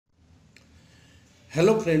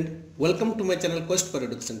Hello friend, welcome to my channel Quest for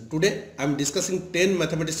Education. Today I am discussing 10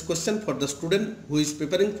 mathematics question for the student who is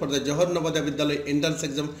preparing for the Jawahar Navodaya Vidyalaya entrance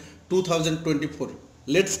exam 2024.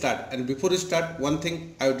 Let's start, and before we start, one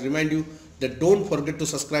thing I would remind you that don't forget to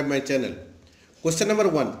subscribe my channel. Question number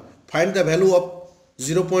 1. Find the value of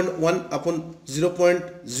 0.1 upon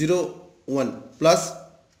 0.01 plus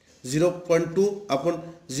 0.2 upon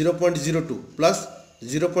 0.02 plus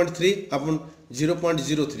 0.3 upon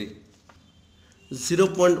 0.03.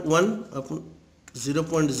 0.1 upon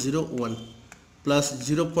 0.01 plus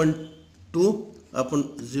 0.2 upon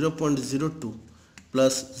 0.02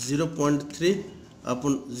 plus 0.3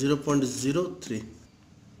 upon 0.03.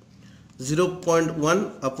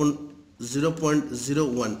 0.1 upon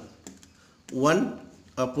 0.01. 1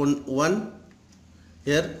 upon 1.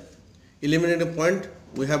 Here eliminating point,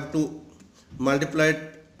 we have to multiply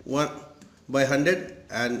it 1 by 100,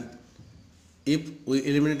 and if we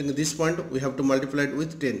eliminating this point, we have to multiply it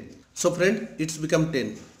with 10. So friend, it's become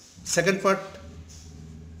 10. Second part,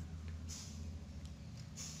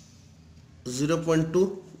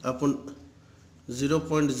 0.2 upon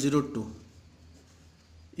 0.02.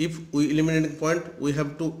 If we eliminating point, we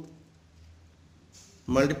have to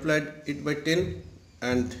multiply it by 10,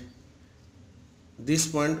 and this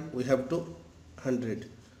point we have to 100.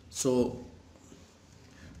 So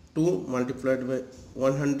 2 multiplied by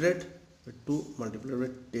 100, 2 multiplied by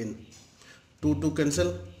 10. 2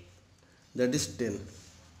 cancel, that is 10.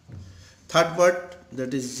 Third part,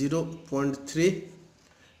 that is 0.3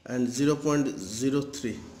 and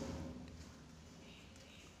 0.03.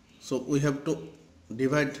 So we have to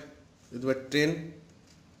divide it by 10.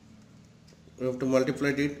 We have to multiply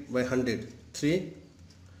it by 100. 3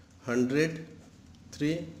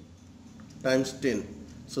 times 10.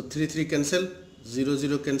 So 3 cancel,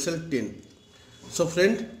 0 cancel, 10. So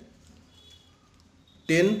friend,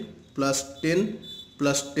 10 plus 10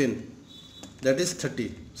 plus 10, that is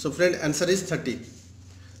 30. So friend, answer is 30.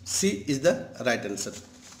 C is the right answer.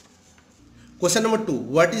 Question number 2.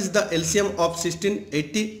 What is the LCM of 16,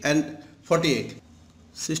 80 and 48?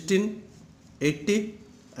 16, 80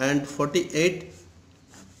 and 48.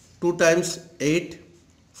 2 times 8,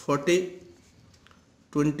 40,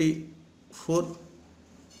 24.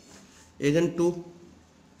 Again 2,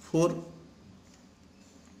 4,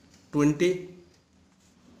 20,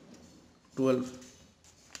 12.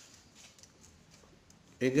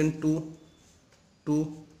 Again 2,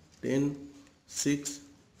 10, 6.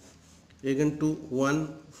 Again 2,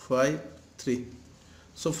 1, 5, 3.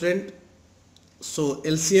 So friend, so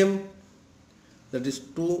LCM, that is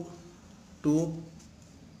 2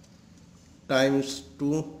 times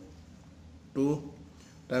 2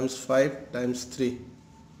 times 5 times 3.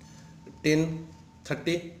 10,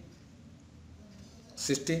 30,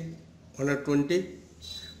 60, 120,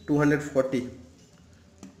 240.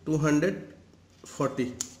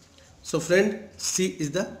 240. So friend, C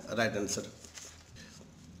is the right answer.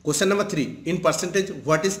 Question number 3. In percentage,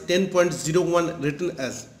 what is 10.01 written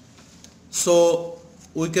as? So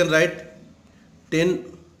we can write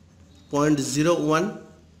 10.01.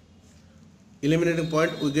 Eliminating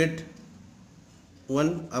point, we get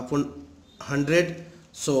 1 upon 100.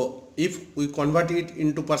 So if we convert it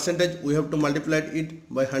into percentage, we have to multiply it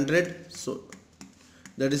by 100. So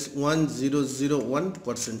that is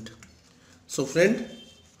 1001%. So friend,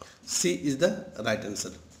 C is the right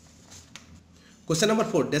answer. Question number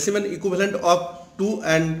 4. Decimal equivalent of 2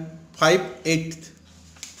 and 5/8.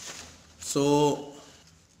 So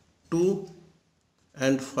 2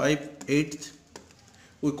 and 5/8,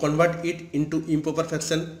 we convert it into improper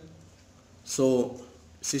fraction. So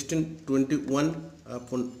 1621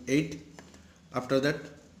 upon 8. After that,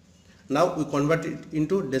 now we convert it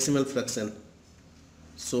into decimal fraction.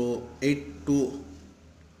 So 8 to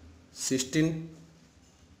 16,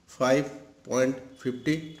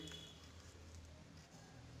 5.50,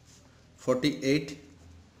 48,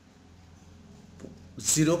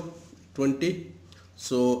 0, 20.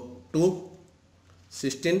 So 2,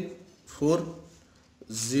 16, 4,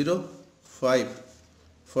 0, 5,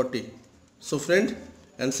 40. So friend,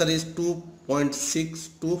 answer is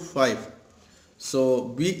 2.625. So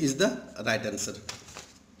B is the right answer.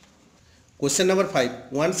 Question number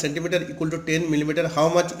 5. 1 centimeter equal to 10 millimeter. How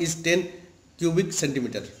much is 10 cubic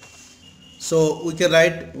centimeter? So we can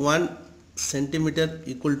write 1 centimeter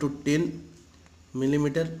equal to 10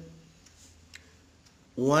 millimeter.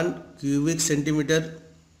 1 cubic centimeter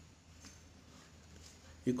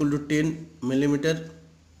equal to 10 millimeter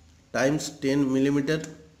times 10 millimeter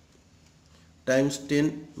times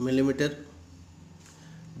 10 millimeter,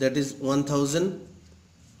 that is 1000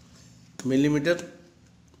 millimeter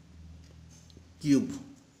cube.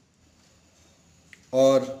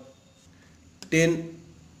 or 10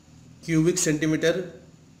 cubic centimeter,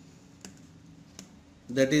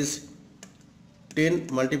 that is 10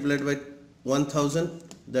 multiplied by 1000,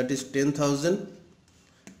 that is 10,000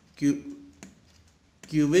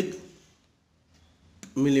 cubic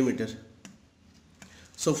millimeter.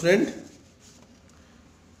 So friend,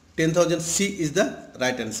 10,000 C is the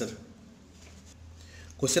right answer.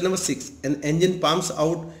 Question number 6. An engine pumps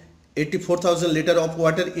out 84,000 liters of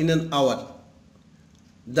water in an hour.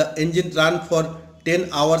 The engine runs for 10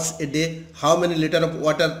 hours a day. How many liters of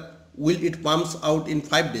water will it pumps out in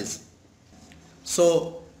 5 days?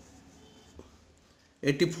 So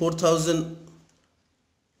 84,000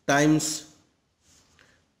 times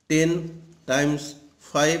 10 times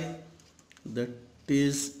 5, that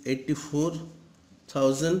is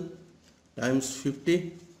 84,000 times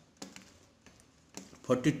 50,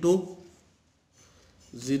 42,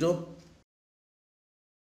 0,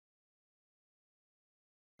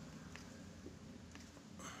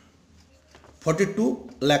 42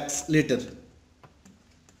 lakhs liter.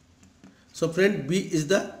 So friend, B is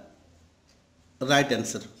the right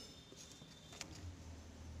answer.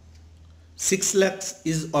 6 lakhs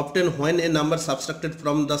is obtained when a number subtracted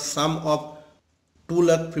from the sum of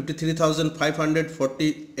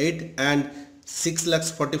 2,53,548 and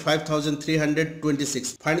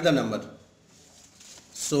 6,45,326. Find the number.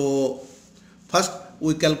 So first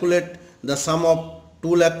we calculate the sum of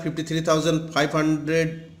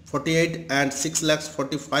 2,53,548 and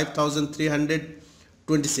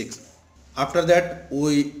 6,45,326. After that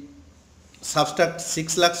we subtract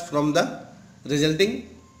 6 lakhs from the resulting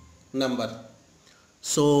number.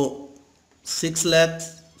 So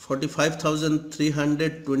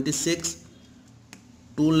 6,45,326,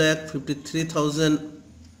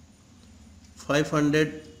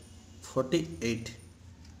 2,53,548.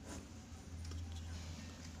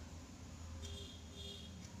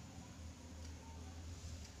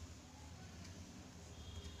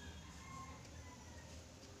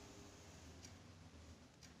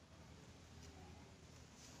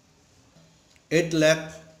 Eight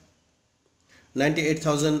lakh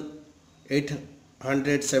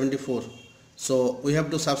 98,874. So we have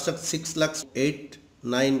to subtract 6 lakhs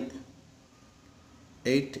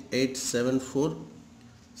 898,874,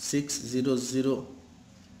 600,000.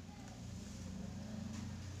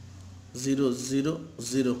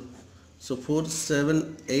 So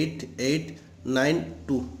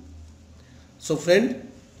 478,892. So friend,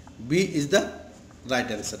 B is the right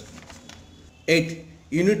answer. 8.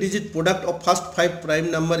 Unit digit product of first 5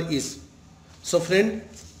 prime number is. So friend,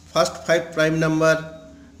 first 5 prime number,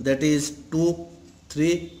 that is 2,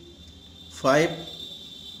 3, 5,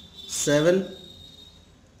 7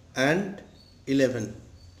 and 11.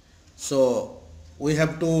 So we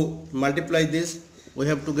have to multiply this. We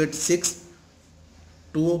have to get 6.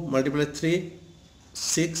 2 multiply 3,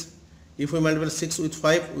 6. If we multiply 6 with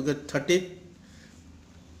 5, we get 30.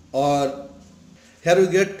 Or here we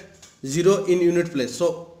get 0 in unit place.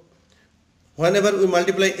 So whenever we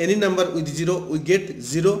multiply any number with 0, we get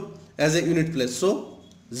 0 as a unit place. So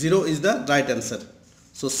 0 is the right answer.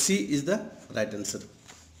 So C is the right answer.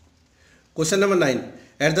 Question number 9.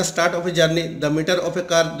 At the start of a journey, the meter of a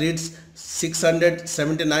car reads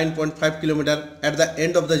 679.5 km. At the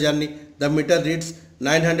end of the journey, the meter reads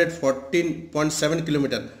 914.7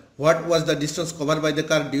 km. What was the distance covered by the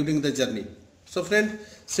car during the journey? So friend,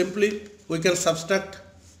 simply we can subtract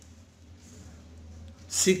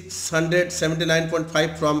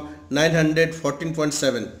 679.5 from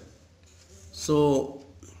 914.7. So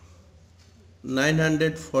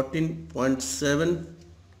 914.7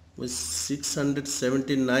 with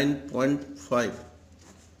 679.5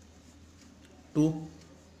 to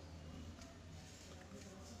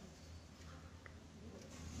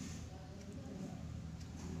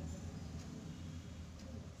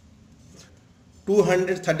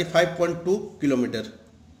 235.2 kilometer.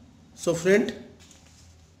 So friend,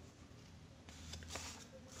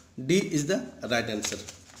 D is the right answer.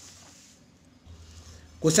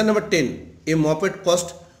 Question number 10. A moped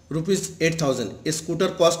cost rupees 8,000. A scooter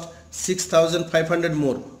cost 6,500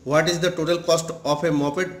 more. What is the total cost of a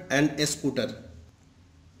moped and a scooter?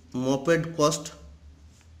 Moped cost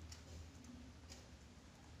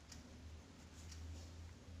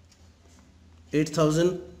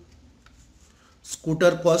 8,000.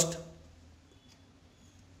 Scooter cost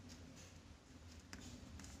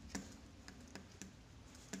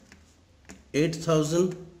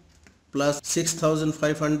 8,000 plus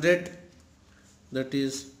 6,500, that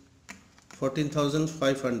is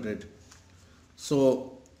 14,500.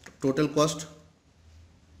 So total cost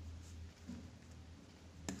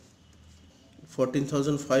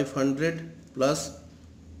 14,500 plus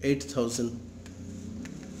 8000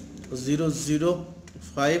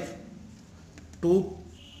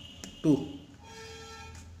 00522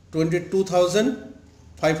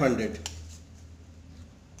 22,500.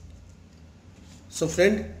 So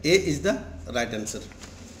friend, A is the right answer.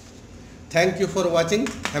 Thank you for watching.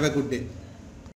 Have a good day.